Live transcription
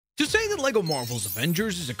To say that LEGO Marvel's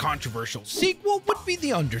Avengers is a controversial sequel would be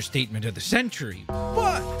the understatement of the century.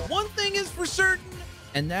 But one thing is for certain,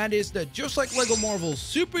 and that is that just like LEGO Marvel's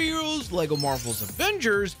Superheroes, LEGO Marvel's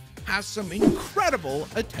Avengers has some incredible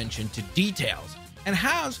attention to details and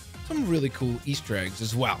has some really cool Easter eggs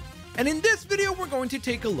as well. And in this video, we're going to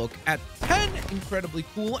take a look at 10 incredibly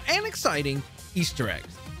cool and exciting Easter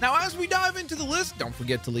eggs. Now, as we dive into the list, don't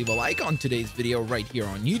forget to leave a like on today's video right here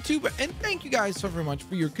on YouTube, and thank you guys so very much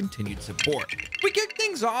for your continued support. We kick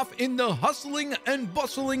things off in the hustling and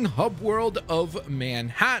bustling hub world of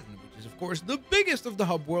Manhattan, which is of course the biggest of the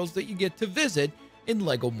hub worlds that you get to visit in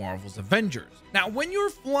LEGO Marvel's Avengers. Now, when you're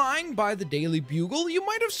flying by the Daily Bugle, you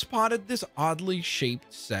might have spotted this oddly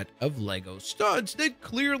shaped set of LEGO studs that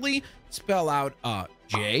clearly spell out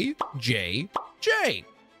J, J, J.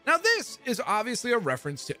 Now, this is obviously a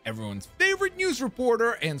reference to everyone's favorite news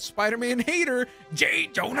reporter and Spider-Man hater, J.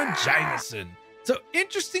 Jonah Jameson. So,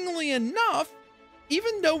 interestingly enough,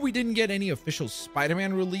 even though we didn't get any official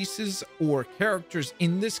Spider-Man releases or characters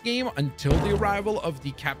in this game until the arrival of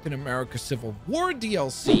the Captain America Civil War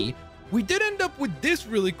DLC, we did end up with this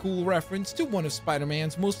really cool reference to one of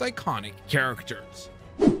Spider-Man's most iconic characters.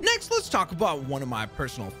 Next, let's talk about one of my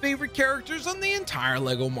personal favorite characters on the entire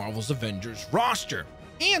LEGO Marvel's Avengers roster,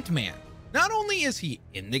 Ant-Man. Not only is he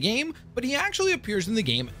in the game, but he actually appears in the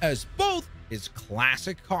game as both his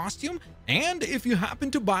classic costume and if you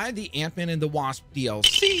happen to buy the Ant-Man and the Wasp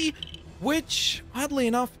DLC, which oddly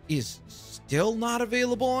enough is still not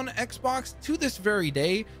available on Xbox to this very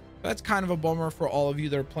day. That's kind of a bummer for all of you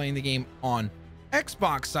that are playing the game on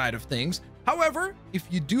Xbox side of things. However, if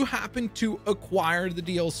you do happen to acquire the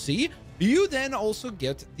DLC, you then also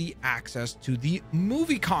get the access to the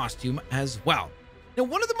movie costume as well. Now,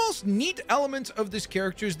 one of the most neat elements of this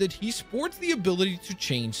character is that he sports the ability to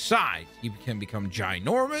change size. He can become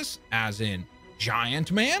ginormous, as in Giant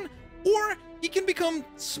Man, or he can become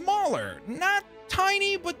smaller. Not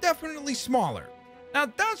tiny, but definitely smaller. Now,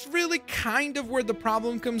 that's really kind of where the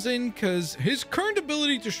problem comes in, because his current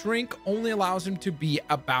ability to shrink only allows him to be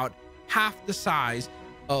about half the size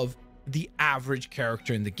of the average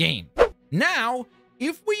character in the game. Now,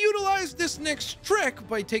 if we utilize this next trick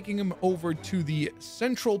by taking him over to the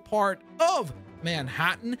central part of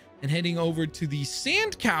Manhattan and heading over to the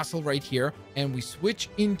sandcastle right here, and we switch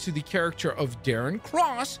into the character of Darren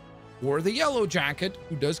Cross, or the Yellow Jacket,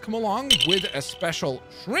 who does come along with a special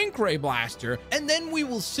shrink ray blaster, and then we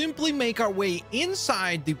will simply make our way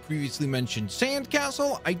inside the previously mentioned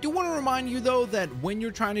sandcastle. I do want to remind you though that when you're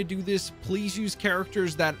trying to do this, please use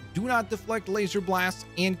characters that do not deflect laser blasts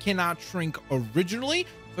and cannot shrink originally.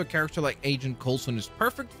 So a character like Agent Coulson is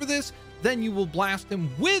perfect for this. Then you will blast him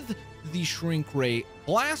with the shrink ray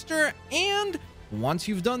blaster, and once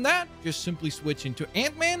you've done that, just simply switch into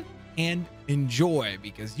Ant-Man and enjoy,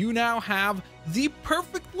 because you now have the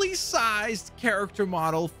perfectly sized character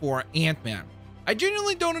model for Ant-Man. I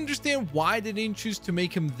genuinely don't understand why they didn't choose to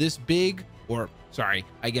make him this big, or sorry,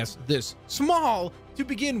 I guess this small to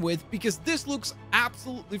begin with, because this looks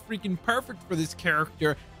absolutely freaking perfect for this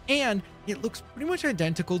character, and it looks pretty much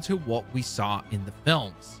identical to what we saw in the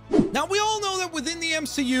films. Now, we all know that within the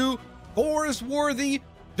MCU, Thor is worthy,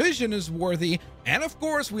 Vision is worthy, and of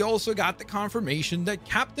course we also got the confirmation that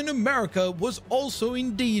Captain America was also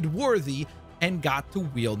indeed worthy and got to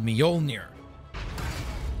wield Mjolnir.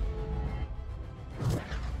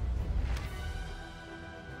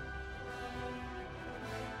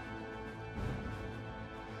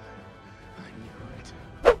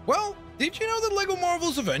 Well, did you know that LEGO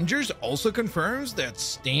Marvel's Avengers also confirms that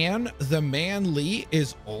Stan the Man Lee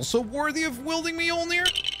is also worthy of wielding Mjolnir?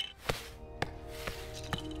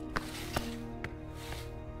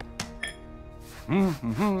 I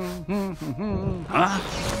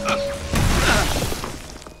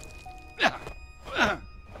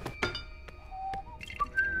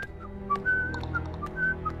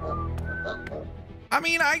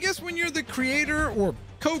mean, I guess when you're the creator or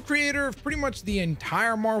co-creator of pretty much the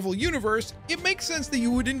entire Marvel universe, it makes sense that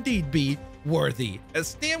you would indeed be worthy. As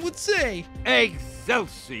Stan would say,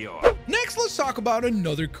 Excelsior! Next, let's talk about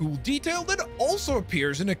another cool detail that also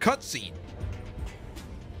appears in a cutscene.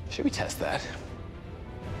 Should we test that?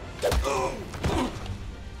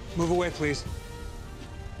 Move away, please.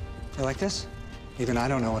 You like this? Even I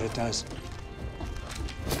don't know what it does.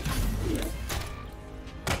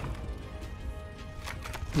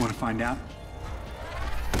 You want to find out?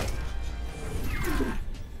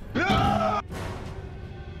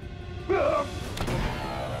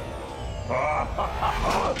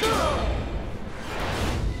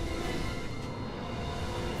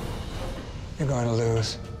 You're going to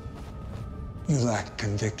lose. You lack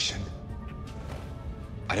conviction.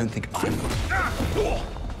 I don't think I'm...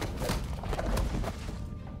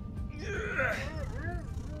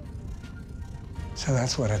 So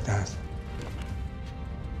that's what it does.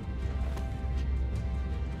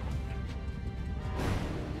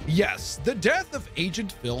 Yes, the death of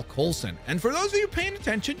Agent Phil Coulson. And for those of you paying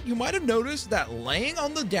attention, you might have noticed that laying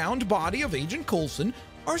on the downed body of Agent Coulson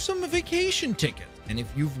are some vacation tickets. And if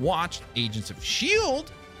you've watched Agents of S.H.I.E.L.D.,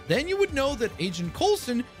 then you would know that Agent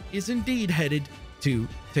Coulson is indeed headed to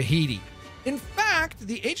Tahiti. In fact,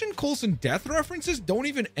 the Agent Coulson death references don't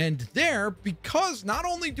even end there, because not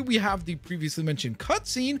only do we have the previously mentioned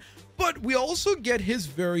cutscene, but we also get his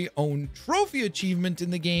very own trophy achievement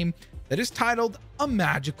in the game that is titled A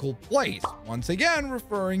Magical Place, once again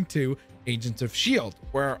referring to Agents of S.H.I.E.L.D.,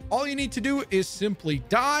 where all you need to do is simply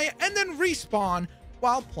die and then respawn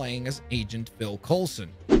while playing as Agent Phil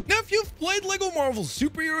Coulson. Now, if you've played LEGO Marvel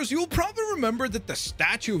Superheroes, you'll probably remember that the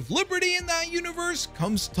Statue of Liberty in that universe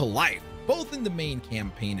comes to life, both in the main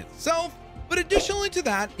campaign itself, but additionally to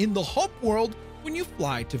that, in the hub world when you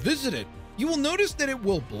fly to visit it. You will notice that it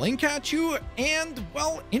will blink at you, and,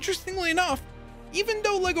 well, interestingly enough, even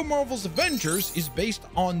though LEGO Marvel's Avengers is based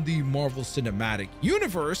on the Marvel Cinematic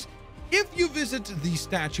Universe, if you visit the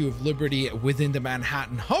Statue of Liberty within the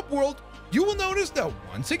Manhattan hub world, you will notice that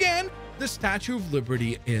once again, the Statue of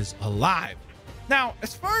Liberty is alive. Now,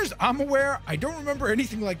 as far as I'm aware, I don't remember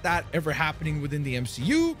anything like that ever happening within the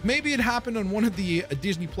MCU. Maybe it happened on one of the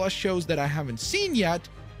Disney Plus shows that I haven't seen yet,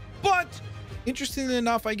 but interestingly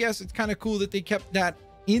enough, I guess it's kind of cool that they kept that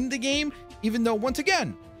in the game, even though, once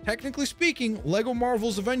again, technically speaking, LEGO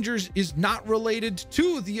Marvel's Avengers is not related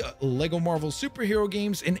to the LEGO Marvel superhero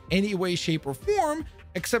games in any way, shape, or form,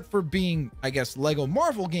 except for being, I guess, LEGO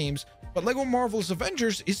Marvel games. But LEGO Marvel's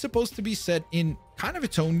Avengers is supposed to be set in kind of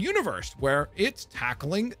its own universe, where it's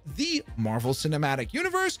tackling the Marvel Cinematic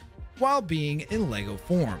Universe while being in LEGO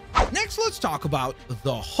form. Next, let's talk about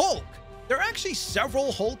the Hulk. There are actually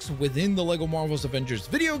several Hulks within the LEGO Marvel's Avengers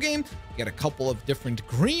video game. You get a couple of different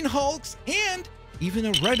green Hulks and even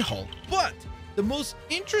a red Hulk, but the most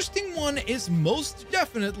interesting one is most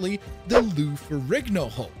definitely the Lou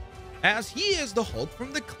Ferrigno Hulk, as he is the Hulk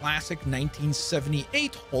from the classic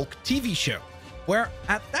 1978 Hulk TV show, where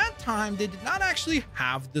at that time they did not actually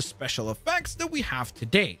have the special effects that we have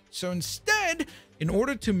today. So instead, in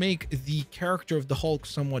order to make the character of the Hulk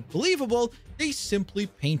somewhat believable, they simply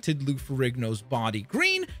painted Lou Ferrigno's body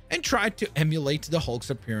green and tried to emulate the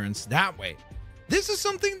Hulk's appearance that way. This is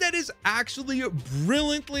something that is actually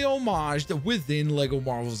brilliantly homaged within LEGO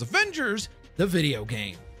Marvel's Avengers, the video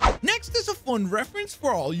game. Next is a fun reference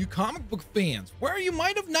for all you comic book fans, where you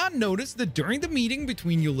might have not noticed that during the meeting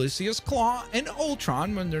between Ulysses Klaue and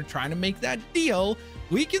Ultron, when they're trying to make that deal,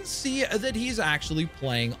 we can see that he's actually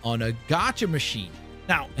playing on a gacha machine.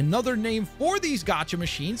 Now, another name for these gacha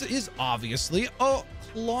machines is obviously a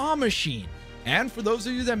claw machine. And for those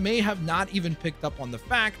of you that may have not even picked up on the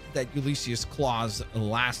fact that Ulysses Klaue's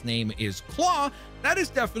last name is Klaue, that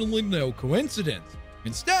is definitely no coincidence.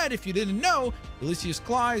 Instead, if you didn't know, Ulysses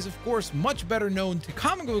Klaue is of course much better known to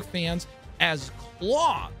comic book fans as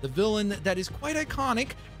Klaue, the villain that is quite iconic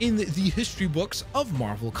in the history books of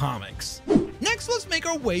Marvel Comics. Next, let's make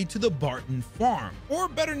our way to the Barton Farm, or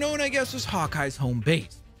better known, I guess, as Hawkeye's home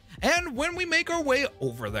base. And when we make our way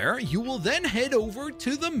over there, you will then head over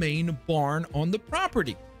to the main barn on the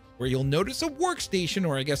property, where you'll notice a workstation,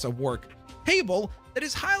 or I guess a work table, that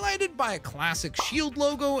is highlighted by a classic S.H.I.E.L.D.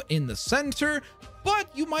 logo in the center,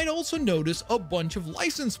 but you might also notice a bunch of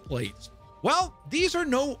license plates. Well, these are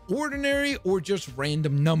no ordinary or just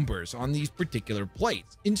random numbers on these particular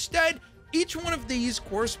plates. Instead, each one of these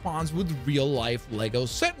corresponds with real-life LEGO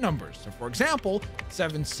set numbers. So for example,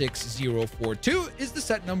 76042 is the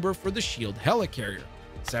set number for the S.H.I.E.L.D. helicarrier.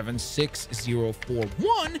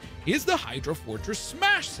 76041 is the Hydra Fortress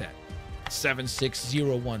Smash set.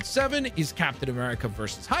 76017 is Captain America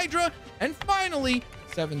vs. Hydra. And finally,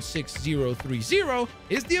 76030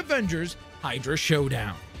 is the Avengers Hydra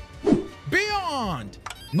Showdown. Beyond!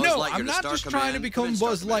 No, I'm not just trying to become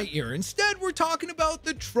Buzz Lightyear. Instead, we're talking about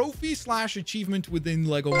the trophy/achievement within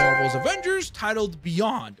LEGO Marvel's Avengers titled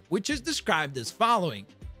Beyond, which is described as following.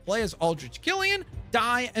 Play as Aldrich Killian,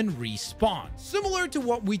 die, and respawn, similar to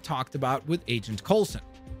what we talked about with Agent Coulson.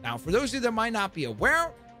 Now, for those of you that might not be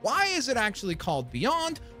aware, why is it actually called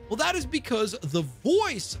Beyond? Well, that is because the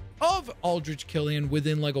voice of Aldrich Killian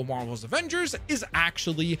within LEGO Marvel's Avengers is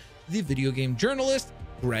actually the video game journalist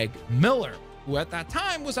Greg Miller, who at that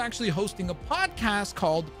time was actually hosting a podcast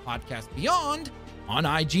called Podcast Beyond on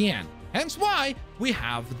IGN. Hence why we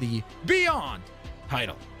have the Beyond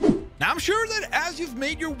title. Now, I'm sure that as you've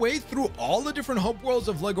made your way through all the different hub worlds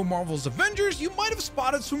of LEGO Marvel's Avengers, you might have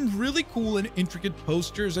spotted some really cool and intricate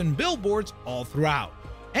posters and billboards all throughout.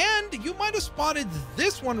 And you might have spotted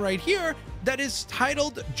this one right here that is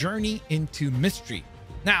titled Journey into Mystery.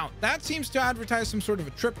 Now, that seems to advertise some sort of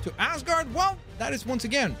a trip to Asgard. Well, that is once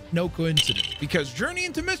again no coincidence, because Journey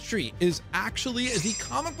into Mystery is actually the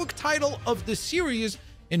comic book title of the series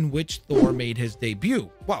in which Thor made his debut.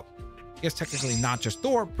 Well, I guess technically not just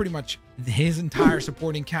Thor, pretty much his entire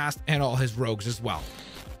supporting cast and all his rogues as well.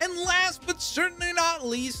 And last but certainly not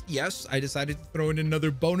least, yes, I decided to throw in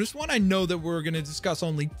another bonus one. I know that we're going to discuss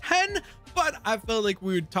only 10, but I felt like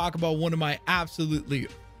we would talk about one of my absolutely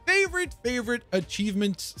favorite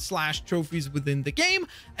achievements slash trophies within the game,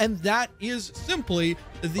 and that is simply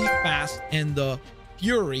the Fast and the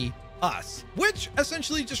Fury Us, which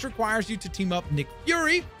essentially just requires you to team up Nick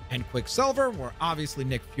Fury and Quicksilver, where obviously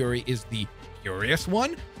Nick Fury is the furious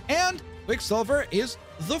one and Quicksilver is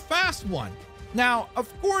the fast one. Now,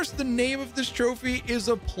 of course, the name of this trophy is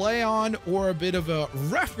a play on or a bit of a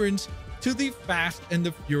reference to the Fast and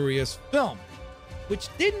the Furious film, which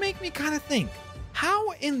did make me kind of think,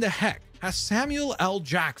 how in the heck has Samuel L.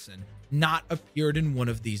 Jackson not appeared in one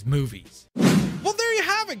of these movies? Well, there you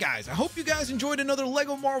have it, guys. I hope you guys enjoyed another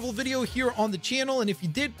LEGO Marvel video here on the channel. And if you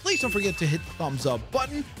did, please don't forget to hit the thumbs up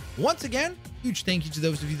button. Once again, huge thank you to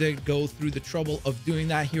those of you that go through the trouble of doing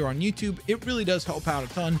that here on YouTube. It really does help out a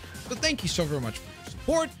ton. So thank you so very much for your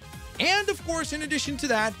support. And of course, in addition to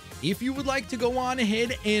that, if you would like to go on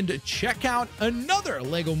ahead and check out another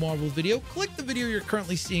LEGO Marvel video, click the video you're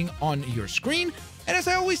currently seeing on your screen. And as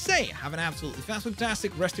I always say, have an absolutely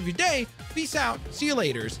fantastic rest of your day. Peace out. See you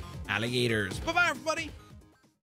later, alligators. Bye-bye, everybody.